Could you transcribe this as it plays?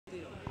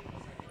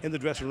in the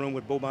dressing room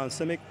with Bobab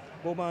Simic.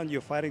 Bobab,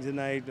 you're fighting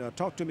tonight.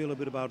 Talk to me a little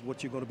bit about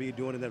what you're going to be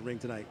doing in that ring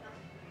tonight.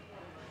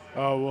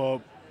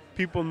 Well,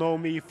 people know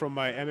me from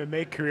my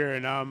MMA career,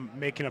 and I'm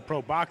making a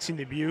pro boxing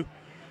debut,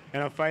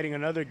 and I'm fighting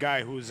another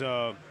guy who's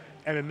a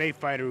MMA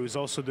fighter who's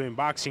also doing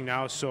boxing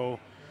now. So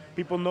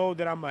people know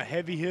that I'm a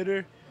heavy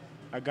hitter.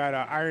 I got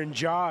an iron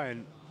jaw,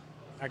 and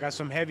I got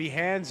some heavy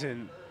hands,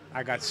 and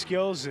I got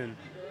skills, and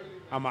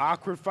I'm an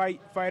awkward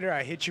fighter.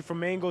 I hit you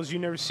from angles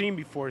you've never seen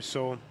before,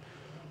 so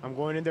I'm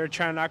going in there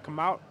trying to knock him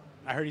out.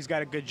 I heard he's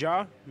got a good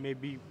jaw.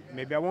 Maybe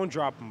I won't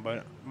drop him,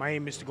 but my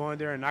aim is to go in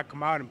there and knock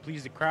him out and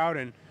please the crowd.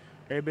 And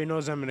everybody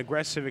knows I'm an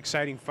aggressive,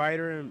 exciting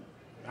fighter, and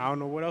I don't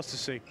know what else to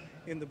say.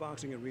 In the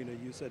boxing arena,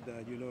 you said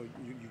you're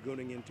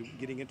getting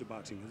into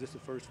boxing. Is this the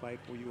first fight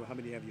for you? How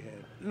many have you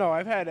had? No,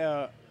 I've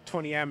had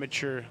 20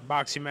 amateur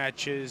boxing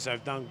matches.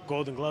 I've done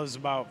Golden Gloves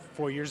about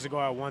 4 years ago.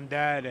 I won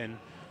that, and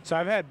so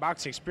I've had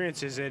boxing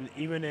experiences. And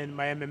even in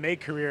my MMA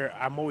career,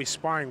 I'm always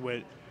sparring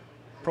with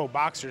pro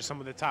boxers, some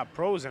of the top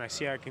pros, and I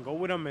see I can go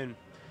with them. And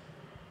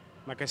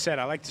like I said,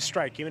 I like to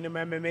strike. Even in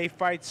my MMA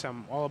fights,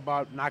 I'm all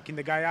about knocking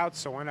the guy out,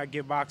 so why not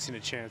give boxing a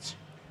chance?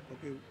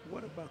 Okay,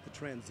 what about the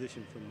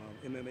transition from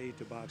MMA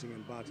to boxing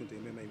and boxing to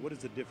MMA? What is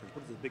the difference?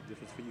 What is the big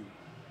difference for you?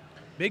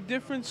 Big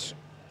difference?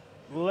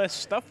 Less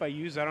stuff I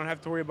use. I don't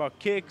have to worry about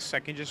kicks. I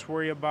can just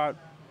worry about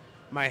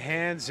my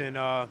hands, and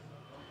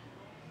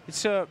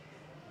it's I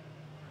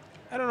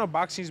don't know,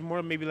 boxing is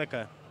more maybe like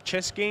a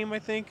chess game, I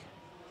think,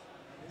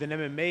 than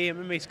MMA.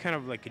 MMA is kind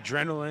of like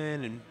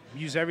adrenaline and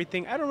use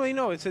everything. I don't really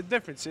know. It's a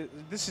difference.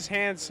 This is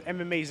hands.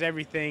 MMA is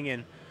everything,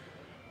 and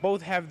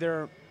both have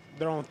their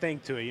own thing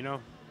to it, you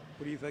know?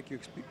 What do you think your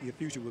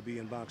future will be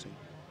in boxing?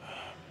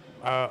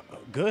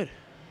 Good.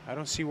 I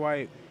don't see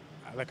why.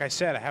 Like I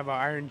said, I have an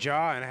iron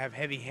jaw and I have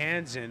heavy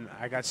hands and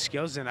I got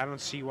skills, and I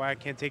don't see why I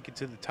can't take it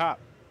to the top.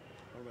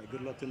 All right.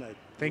 Good luck tonight.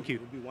 Thank you.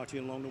 We'll be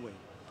watching along the way.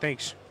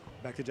 Thanks.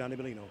 Back to Johnny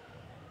Bellino.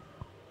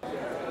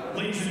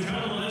 Ladies and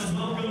gentlemen, let's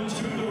welcome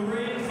to the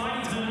ring,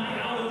 fighting tonight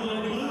out of the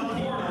blue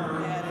corner,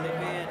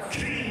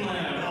 True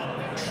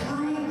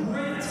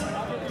Grit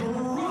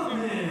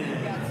Grummit.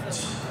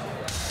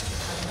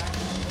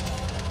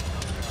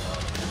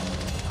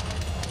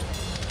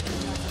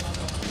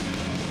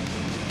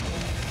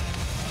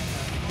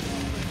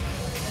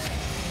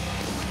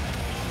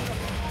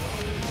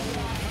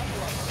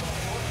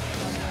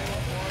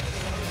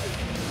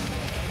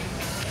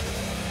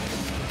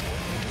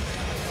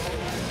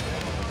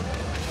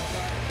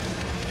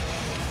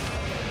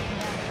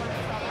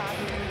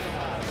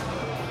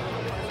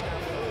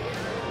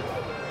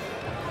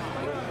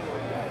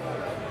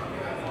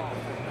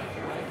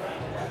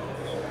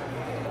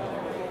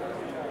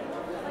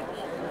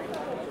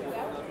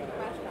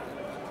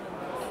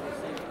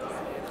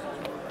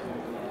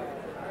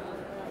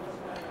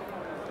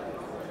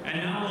 And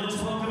now let's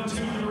welcome to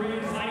the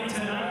ring, fighting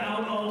tonight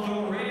out of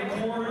the red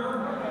corner,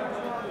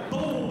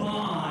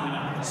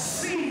 Bobab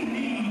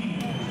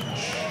Simic.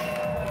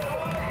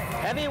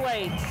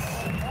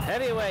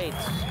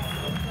 Heavyweights.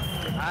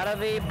 Out of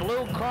the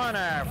blue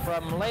corner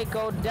from Lake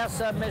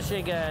Odessa,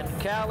 Michigan,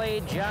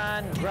 Cali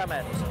John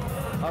Grummit.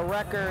 A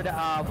record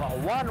of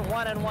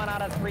 1-1-1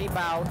 out of 3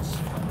 bouts.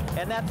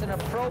 And that's an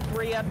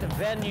appropriate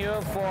venue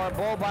for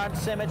Bobab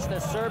Simic, the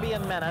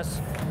Serbian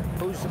menace,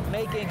 who's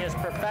making his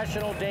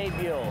professional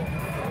debut.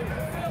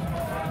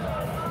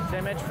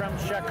 Simic from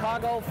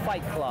Chicago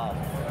Fight Club.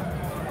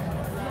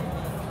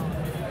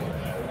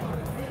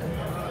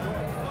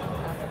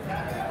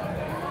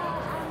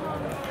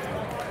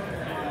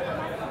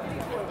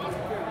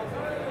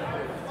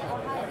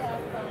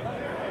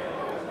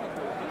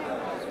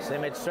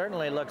 Simic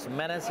certainly looks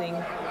menacing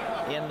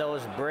in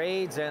those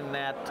braids and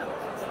that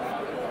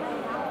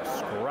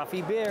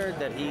scruffy beard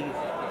that he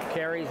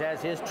carries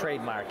as his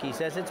trademark. He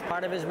says it's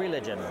part of his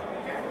religion.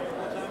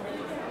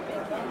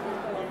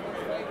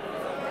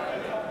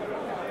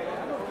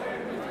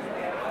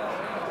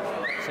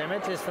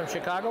 Simic is from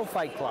Chicago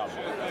Fight Club,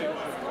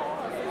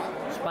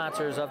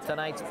 sponsors of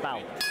tonight's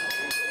bout.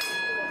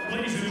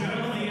 Ladies and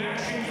gentlemen, the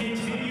action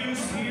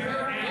continues here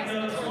at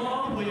the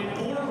club with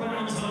 4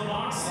 rounds of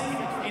boxing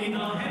in the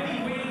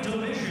heavyweight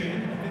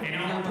division. And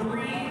our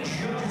 3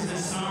 judges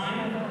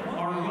assigned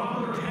are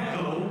Robert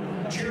Hecko,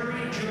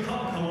 Jerry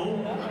Jacopo,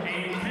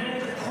 and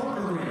Kenneth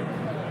Corcoran.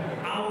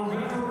 Our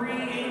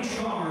referee in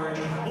charge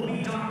will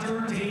be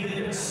Dr.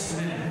 David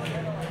Smith.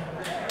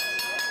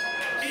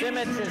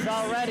 Simic is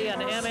already an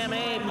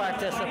MMA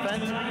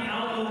participant.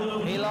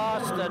 He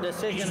lost a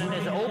decision in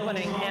his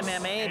opening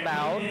MMA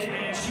bout,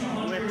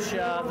 which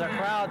the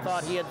crowd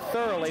thought he had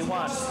thoroughly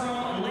won.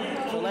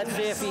 So let's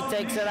see if he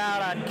takes it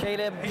out on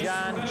Caleb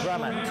John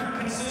Grummit.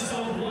 Consists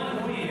of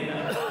 1 win,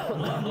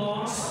 1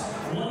 loss,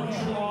 1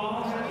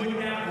 draw, with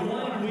that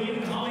 1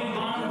 win coming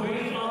by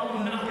way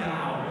of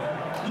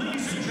knockout.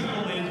 Ladies and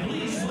gentlemen,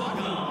 please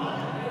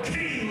welcome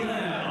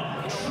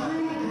Caleb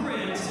True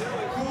Grit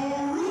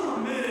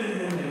Grummit.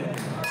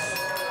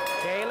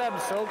 Caleb,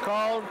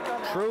 so-called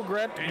True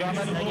Grit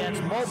Grummit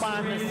against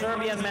Bobab, the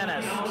Serbian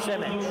menace,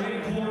 Simic.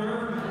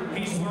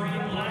 He's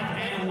wearing black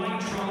and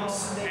white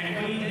trunks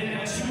and weighed in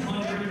at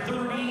 200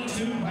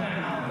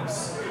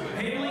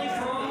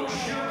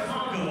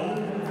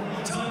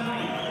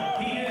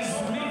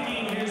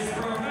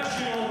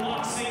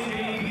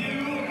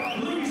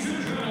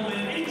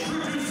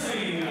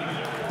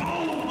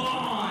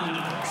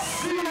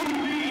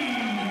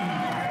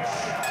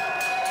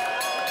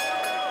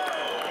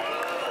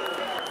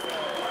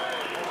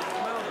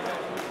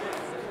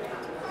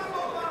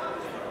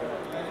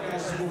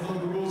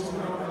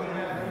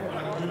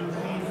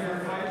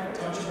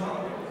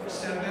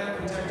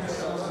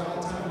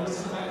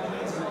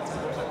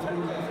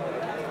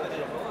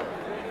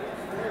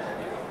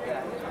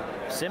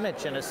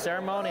 Simic in a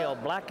ceremonial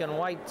black and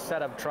white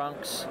set of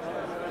trunks,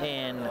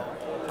 and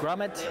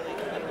Grummit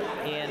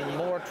in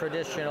more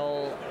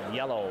traditional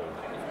yellow.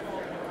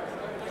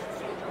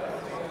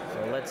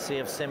 So let's see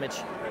if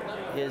Simic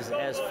is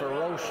as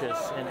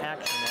ferocious in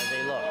action as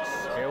he looks.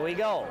 Here we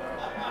go.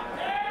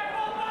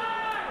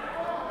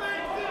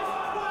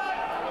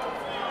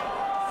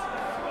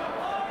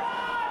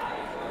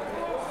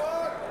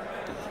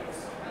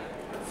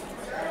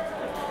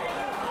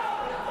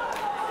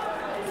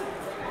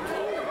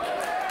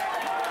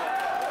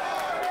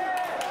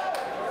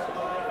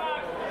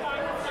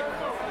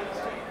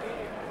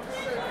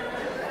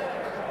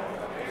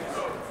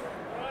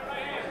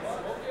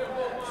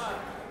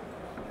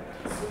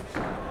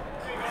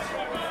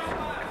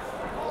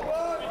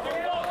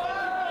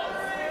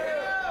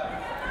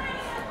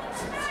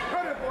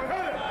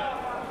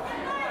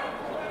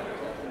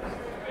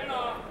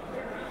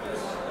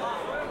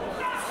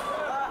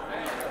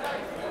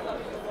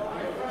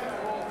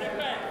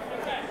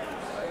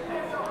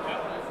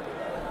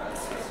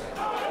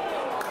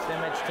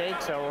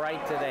 Takes a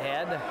right to the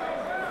head.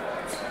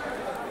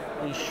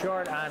 He's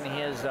short on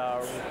his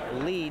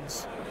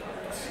leads,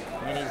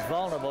 and he's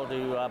vulnerable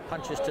to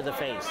punches to the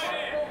face.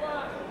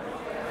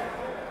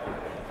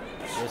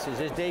 This is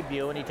his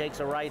debut, and he takes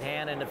a right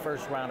hand in the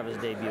first round of his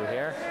debut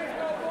here.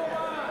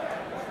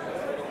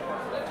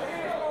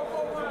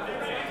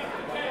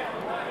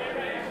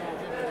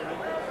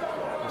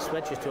 He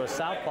switches to a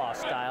southpaw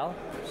style.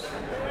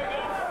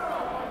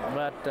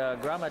 But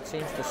Grummit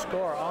seems to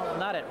score,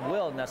 not at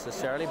will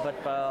necessarily, but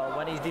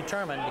when he's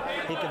determined,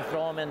 he can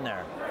throw him in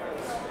there.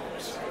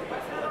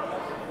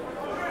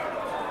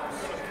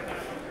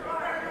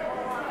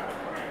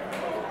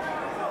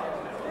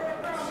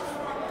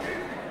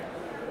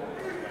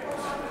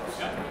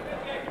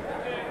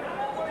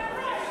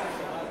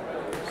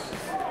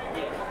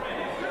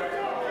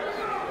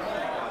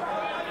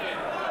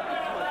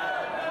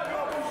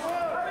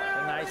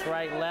 A nice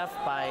right left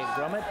by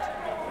Grummit.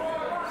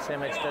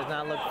 Simic does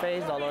not look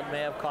phased, although it may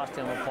have cost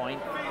him a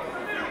point.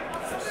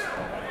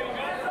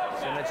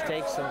 Simic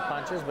takes some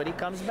punches, but he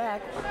comes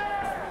back.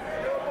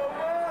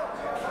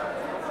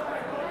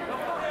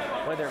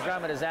 Whether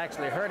Grummit is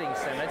actually hurting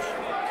Simic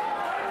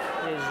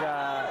is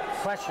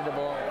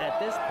questionable at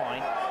this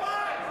point.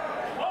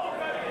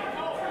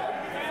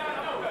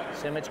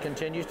 Simic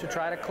continues to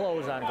try to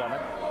close on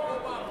Grummit.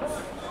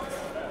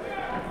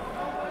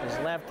 His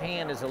left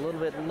hand is a little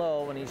bit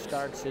low when he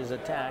starts his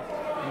attack.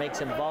 Makes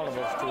him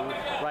vulnerable to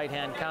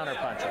right-hand counter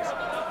punches.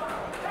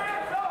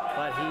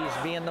 But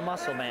he's being the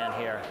muscle man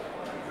here.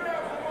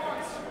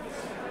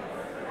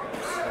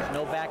 There's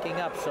no backing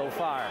up so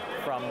far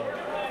from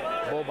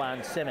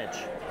Boban Simic.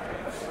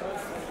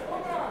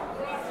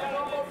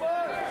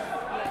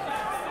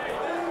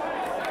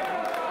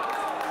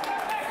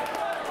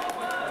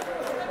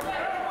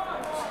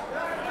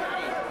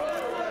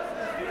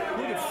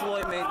 Who did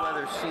Floyd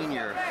Mayweather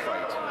Sr.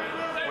 fight?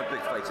 What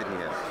big fights did he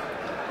have?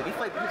 Did he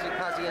fight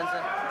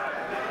Pazienza?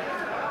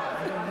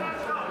 I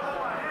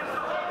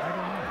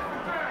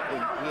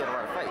don't know. He had a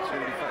lot of fights. Who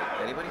did he fight?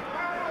 Anybody?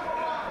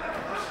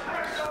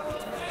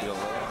 You don't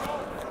know?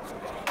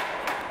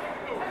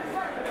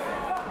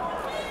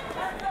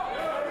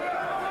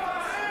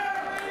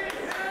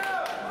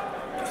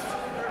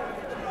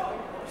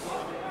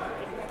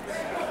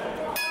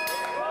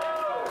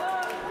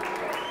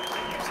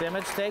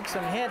 Simic takes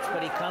some hits,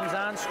 but he comes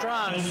on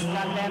strong. He's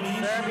got that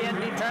Serbian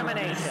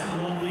determination.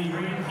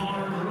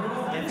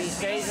 If he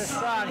stays as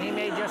strong, he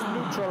may just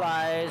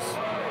neutralize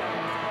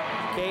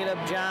Caleb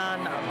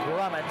John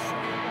Grummit's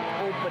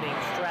opening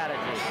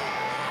strategy.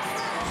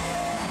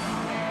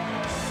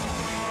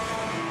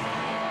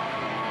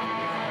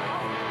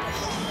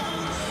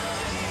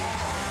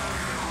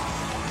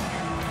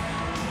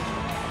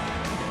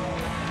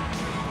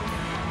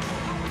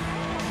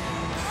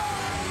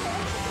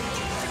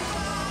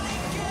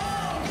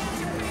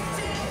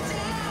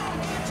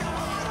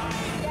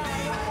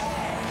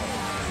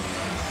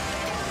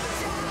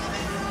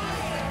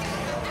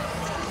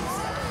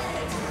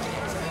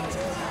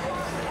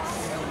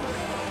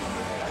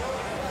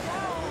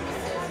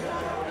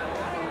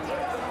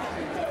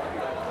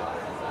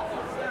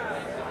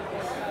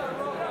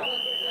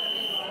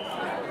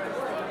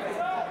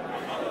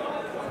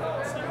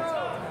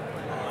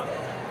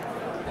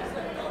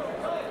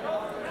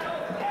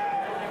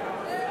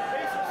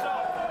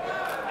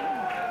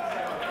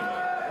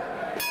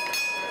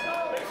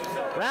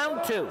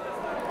 Round two.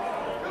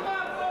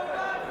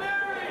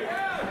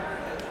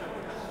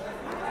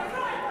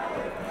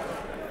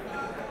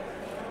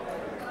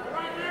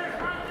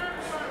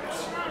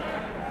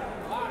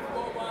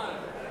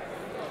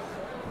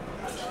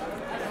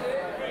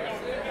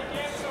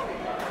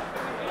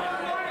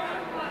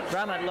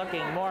 Grummit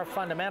looking more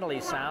fundamentally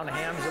sound,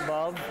 hands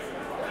above,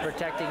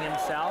 protecting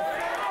himself,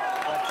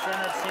 but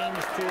Simic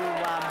seems to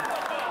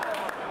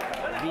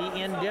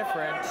be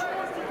indifferent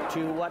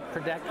to what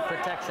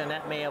protection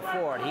that may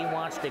afford. He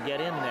wants to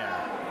get in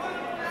there.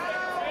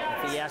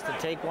 If he has to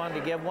take one to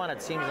give one,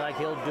 it seems like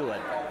he'll do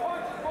it.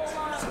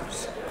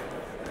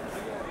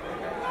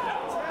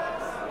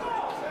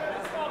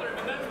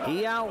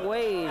 He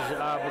outweighs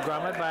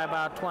Grummit by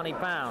about 20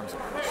 pounds.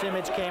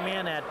 Simic came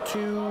in at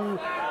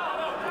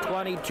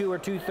 222 or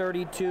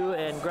 232,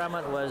 and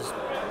Grummit was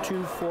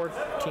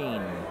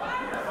 214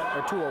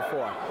 or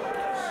 204.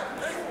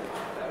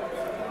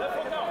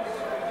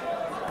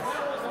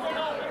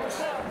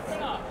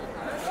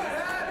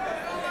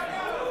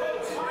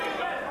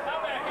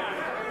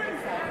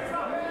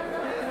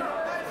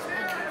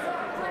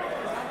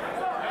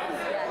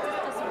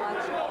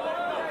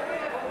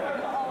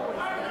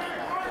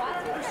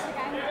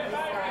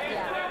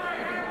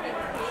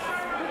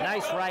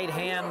 Nice right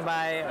hand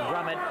by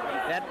Grummit.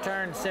 That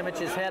turned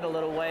Simic's head a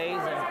little ways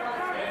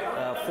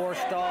and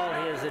forestalled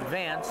his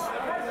advance.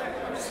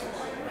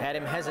 Had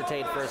him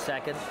hesitate for a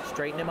second,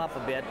 straightened him up a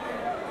bit.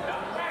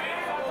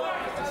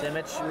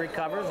 Simic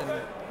recovers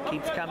and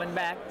keeps coming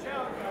back.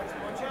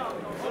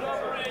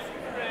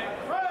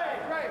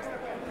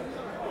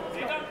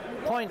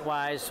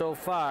 Point-wise, so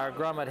far,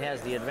 Grummit has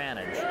the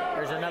advantage.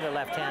 There's another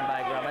left hand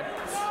by Grummit.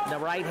 The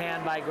right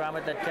hand by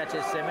Grummit that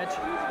catches Simic.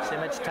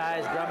 Simic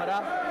ties Grummit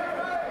up.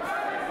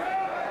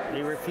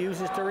 He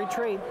refuses to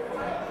retreat.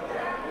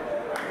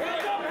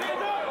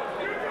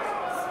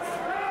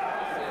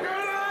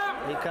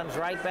 He comes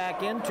right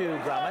back into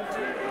Grummit.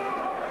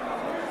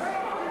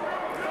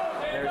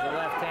 There's a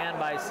left hand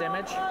by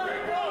Simic.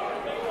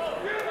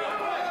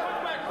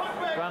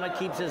 Grummit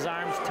keeps his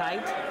arms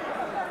tight.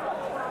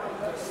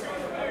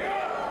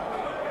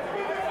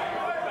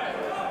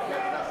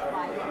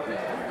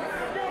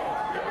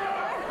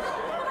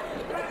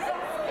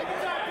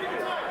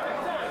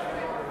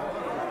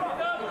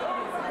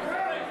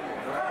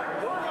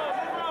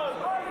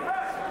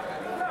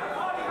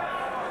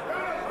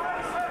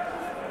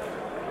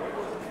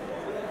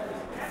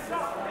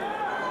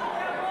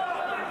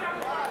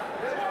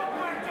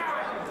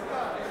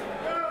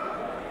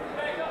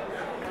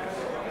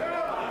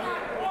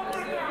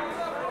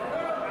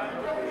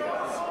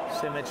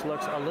 Simic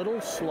looks a little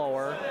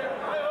slower,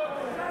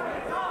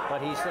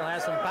 but he still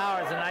has some power.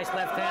 It's a nice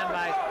left hand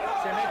by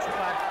Simic,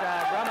 but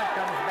Grummit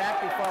comes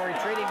back before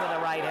retreating with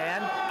a right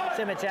hand.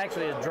 Simic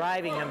actually is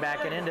driving him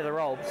back and into the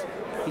ropes.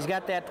 He's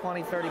got that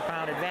 20,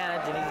 30-pound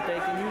advantage, and he's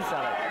taking use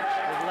of it.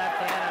 With left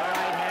hand and a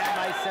right hand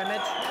by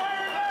Simic.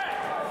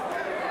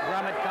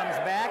 Grummit comes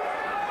back.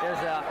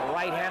 There's a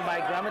right hand by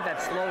Grummit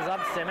that slows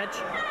up Simic,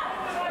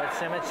 but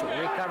Simic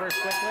recovers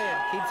quickly and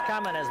keeps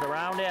coming as the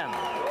round ends.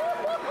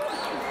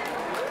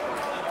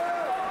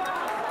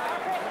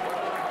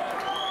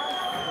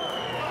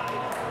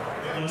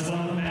 Let's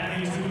welcome back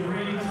into the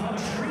ring,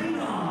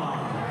 Katrina.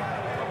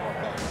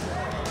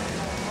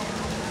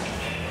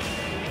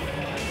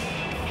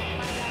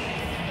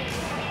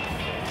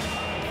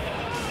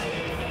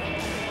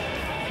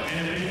 And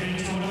a big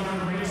thanks to one of our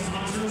great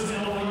sponsors,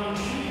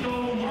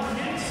 Wgt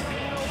Market,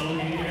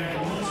 located at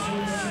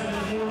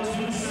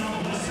 12742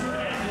 South Western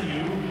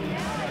Avenue,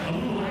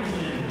 Blue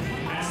Island.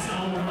 That's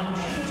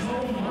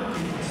Wgt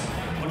Market,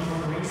 one of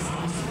our great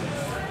sponsors.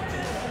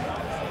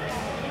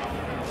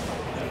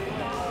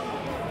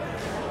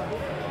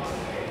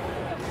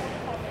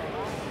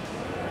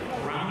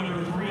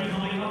 Number 3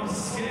 coming up,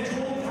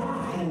 scheduled for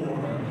 4.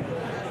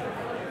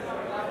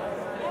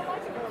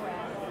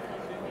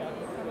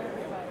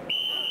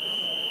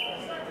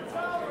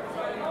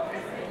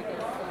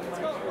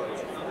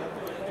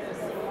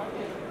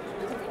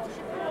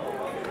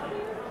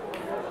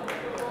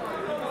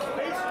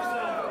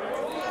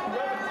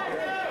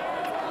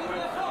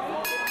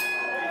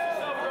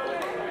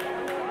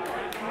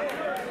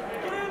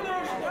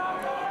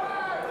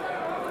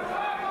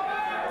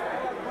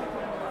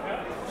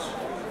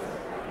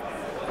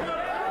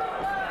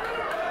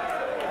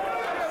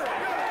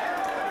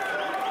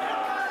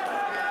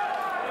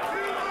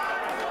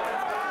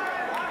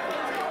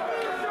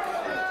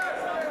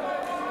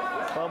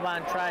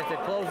 Bobab tries to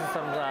close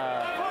some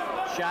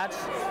shots.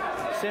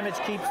 Simic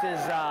keeps his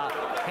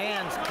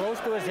hands close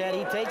to his head.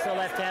 He takes a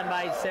left hand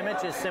by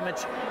Simic as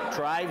Simic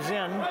drives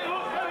in.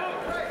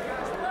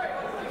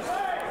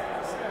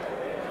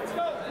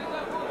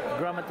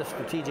 Grummit, the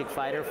strategic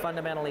fighter,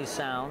 fundamentally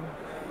sound.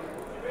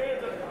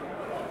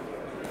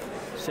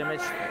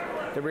 Simic,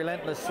 the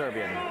relentless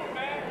Serbian.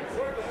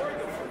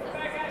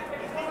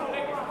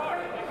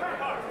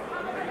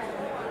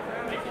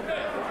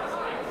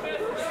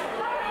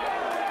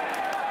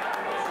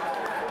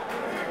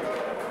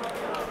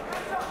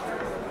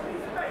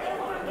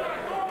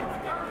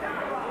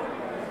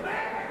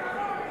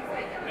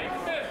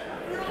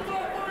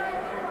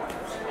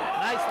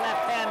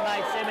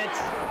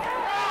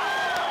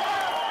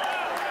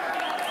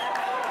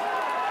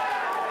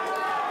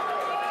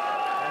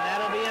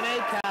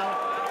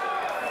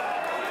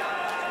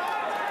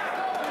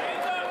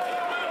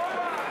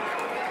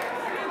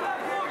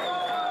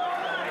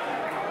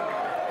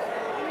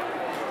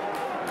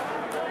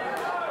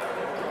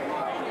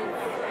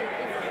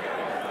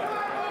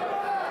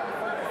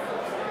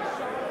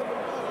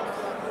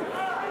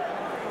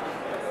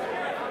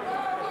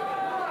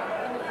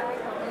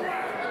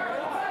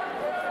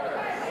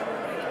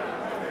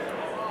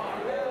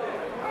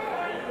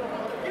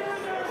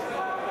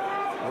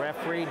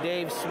 referee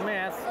Dave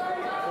Smith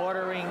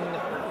ordering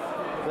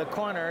the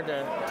corner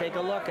to take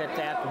a look at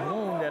that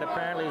wound that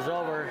apparently is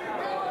over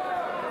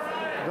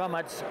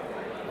Grummit's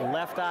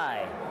left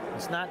eye.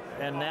 It's not,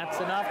 and that's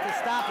enough to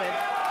stop it.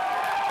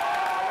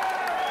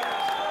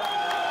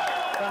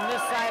 From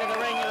this side of the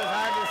ring, it was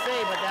hard to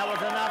see, but that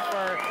was enough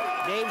for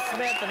Dave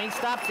Smith, and he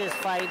stops his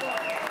fight.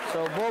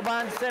 So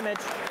Bobab Simic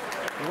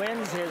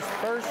wins his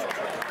first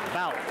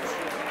bout.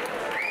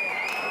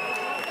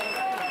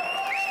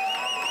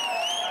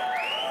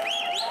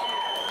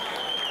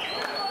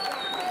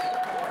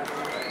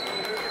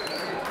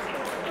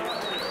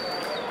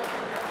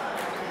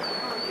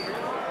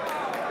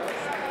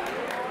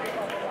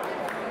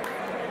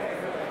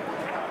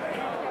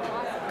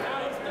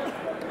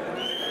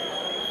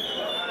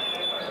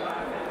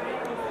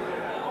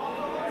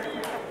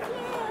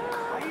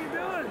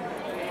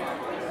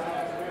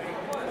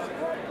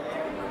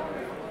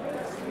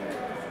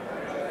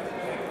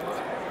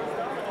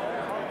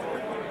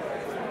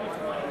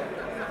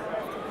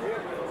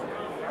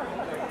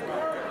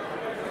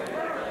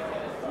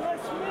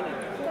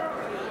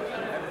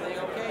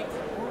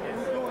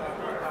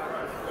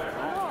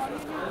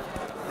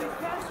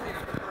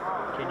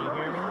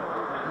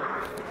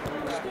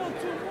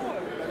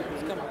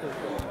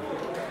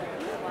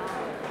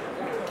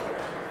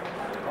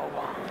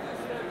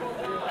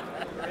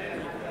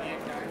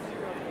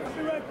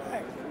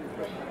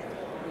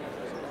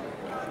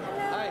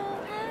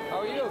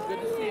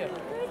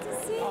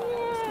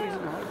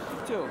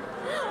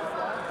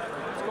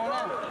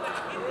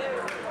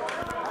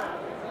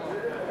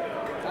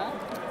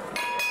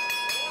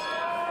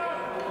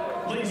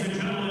 Ladies and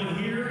gentlemen,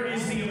 here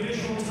is the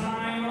official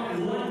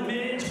time, 1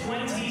 minute,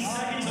 20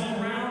 seconds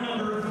of round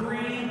number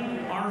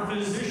 3. Our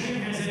physician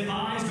has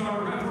advised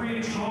our referee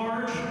in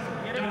charge,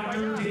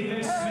 Dr.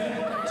 David Smith,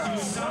 to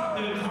stop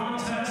the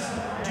contest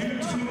due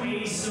to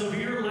a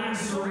severe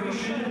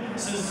laceration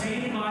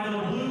sustained by the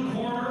blue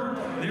corner.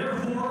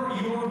 Therefore,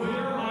 your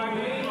winner by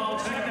way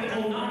of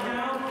technical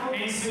knockout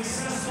and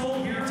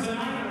successful here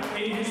tonight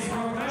in his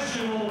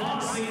professional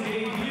boxing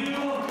debut,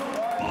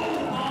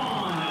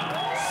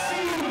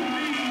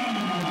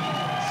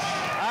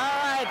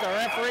 The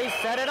referee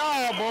said it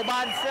all.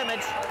 Bobab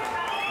Simic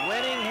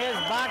winning his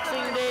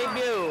boxing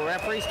debut.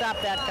 Referee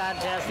stopped that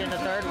contest in the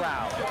 3rd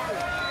round.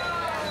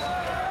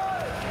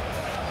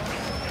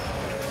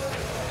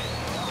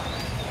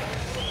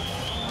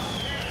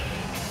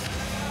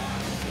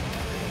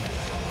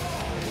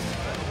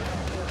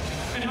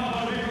 And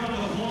now a big round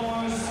of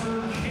applause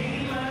for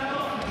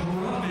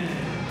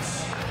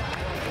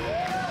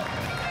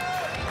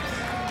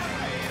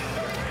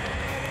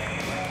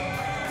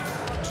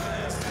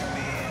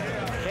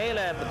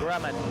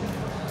Grummit.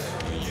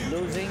 Grummit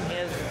losing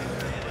his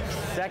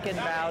 2nd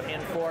bout in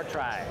 4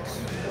 tries.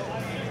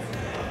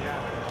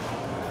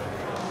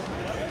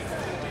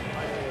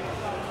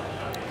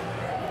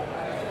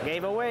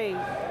 Gave away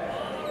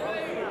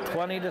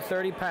 20 to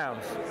 30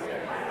 pounds.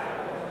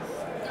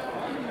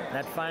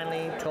 That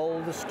finally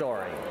told the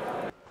story.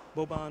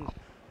 Bobab,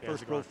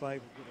 first pro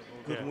fight,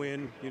 good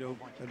win. You know,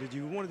 did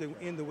you want to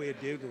end the way it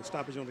did, the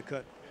stoppage on the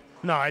cut?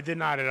 No, I did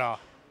not at all.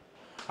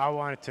 I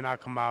wanted to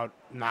knock him out,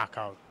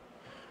 knockout.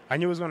 I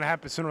knew it was going to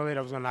happen sooner or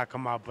later. I was going to knock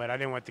him out, but I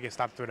didn't want to get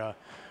stopped with a.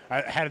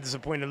 I had a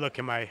disappointed look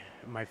in my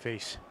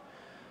face.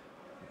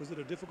 Was it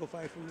a difficult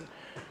fight for you?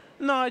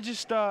 No, I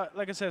just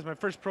like I said, it's my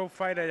first pro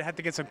fight. I had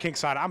to get some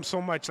kinks out. I'm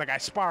so much like I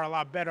spar a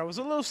lot better. I was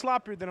a little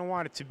sloppier than I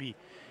wanted to be,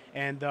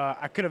 and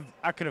I could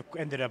have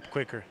ended up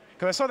quicker.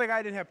 Because I saw the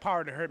guy didn't have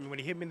power to hurt me. When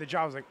he hit me in the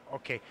jaw, I was like,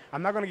 okay,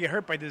 I'm not going to get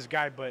hurt by this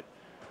guy, but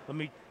let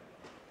me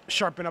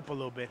sharpen up a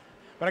little bit.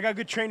 But I got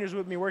good trainers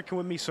with me, working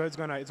with me, so it's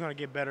gonna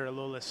get better, a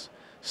little less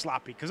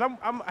sloppy. Because I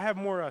have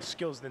more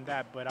skills than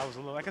that, but I was a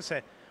little, like I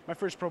said, my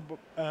first pro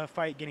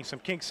fight, getting some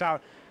kinks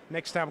out.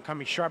 Next time,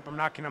 coming sharp, I'm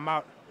knocking them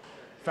out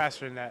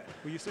faster than that.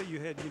 Well, you said you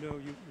had, you were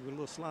a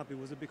little sloppy.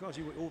 Was it because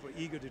you were over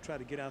eager to try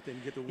to get out there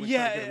and get the win?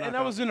 Yeah, and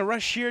I was in a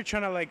rush here,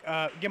 trying to like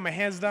get my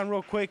hands down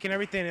real quick and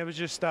everything. It was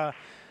just,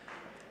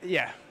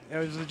 yeah, it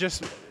was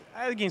just, I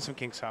had to gain some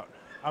kinks out.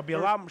 I'll be a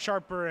lot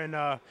sharper, and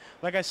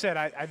like I said,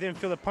 I didn't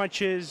feel the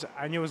punches.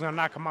 I knew I was gonna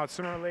knock him out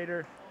sooner or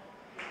later,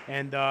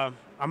 and I'm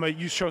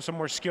gonna show some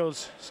more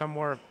skills, some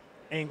more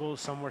angles,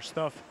 some more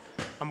stuff.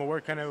 I'm gonna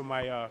work on it with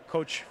my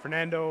coach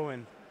Fernando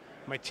and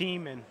my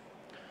team, and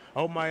I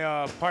hope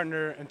my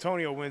partner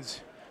Antonio wins,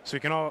 so we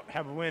can all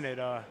have a win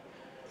at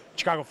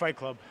Chicago Fight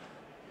Club.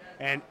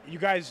 And you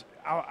guys,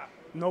 I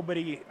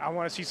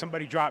want to see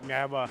somebody drop me. I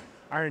have a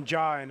iron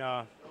jaw, and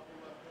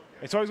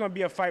it's always going to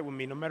be a fight with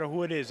me, no matter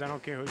who it is. I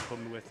don't care who you put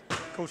me with.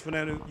 Coach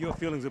Fernando, your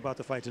feelings about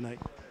the fight tonight?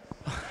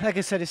 Like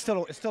I said, it's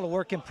still a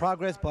work in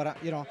progress, but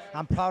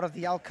I'm proud of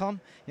the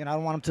outcome. I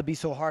don't want him to be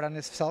so hard on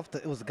himself.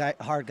 It was a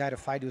hard guy to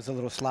fight. He was a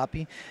little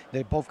sloppy.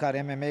 They both got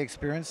MMA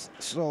experience,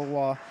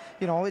 so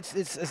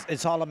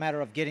it's all a matter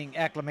of getting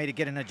acclimated,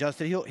 getting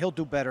adjusted. He'll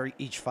do better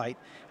each fight.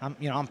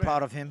 I'm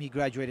proud of him. He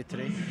graduated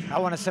today. I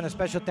want to send a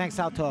special thanks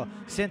out to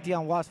Cynthia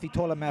and Wasfi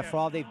Tolamat for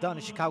all they've done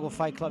at Chicago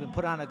Fight Club and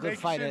put on a good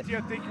fight at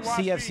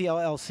CFC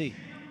LLC.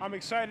 I'm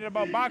excited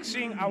about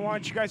boxing. I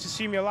want you guys to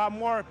see me a lot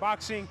more.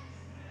 Boxing,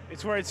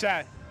 it's where it's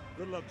at.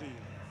 Good luck to you.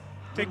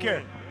 Take Good care.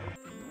 win.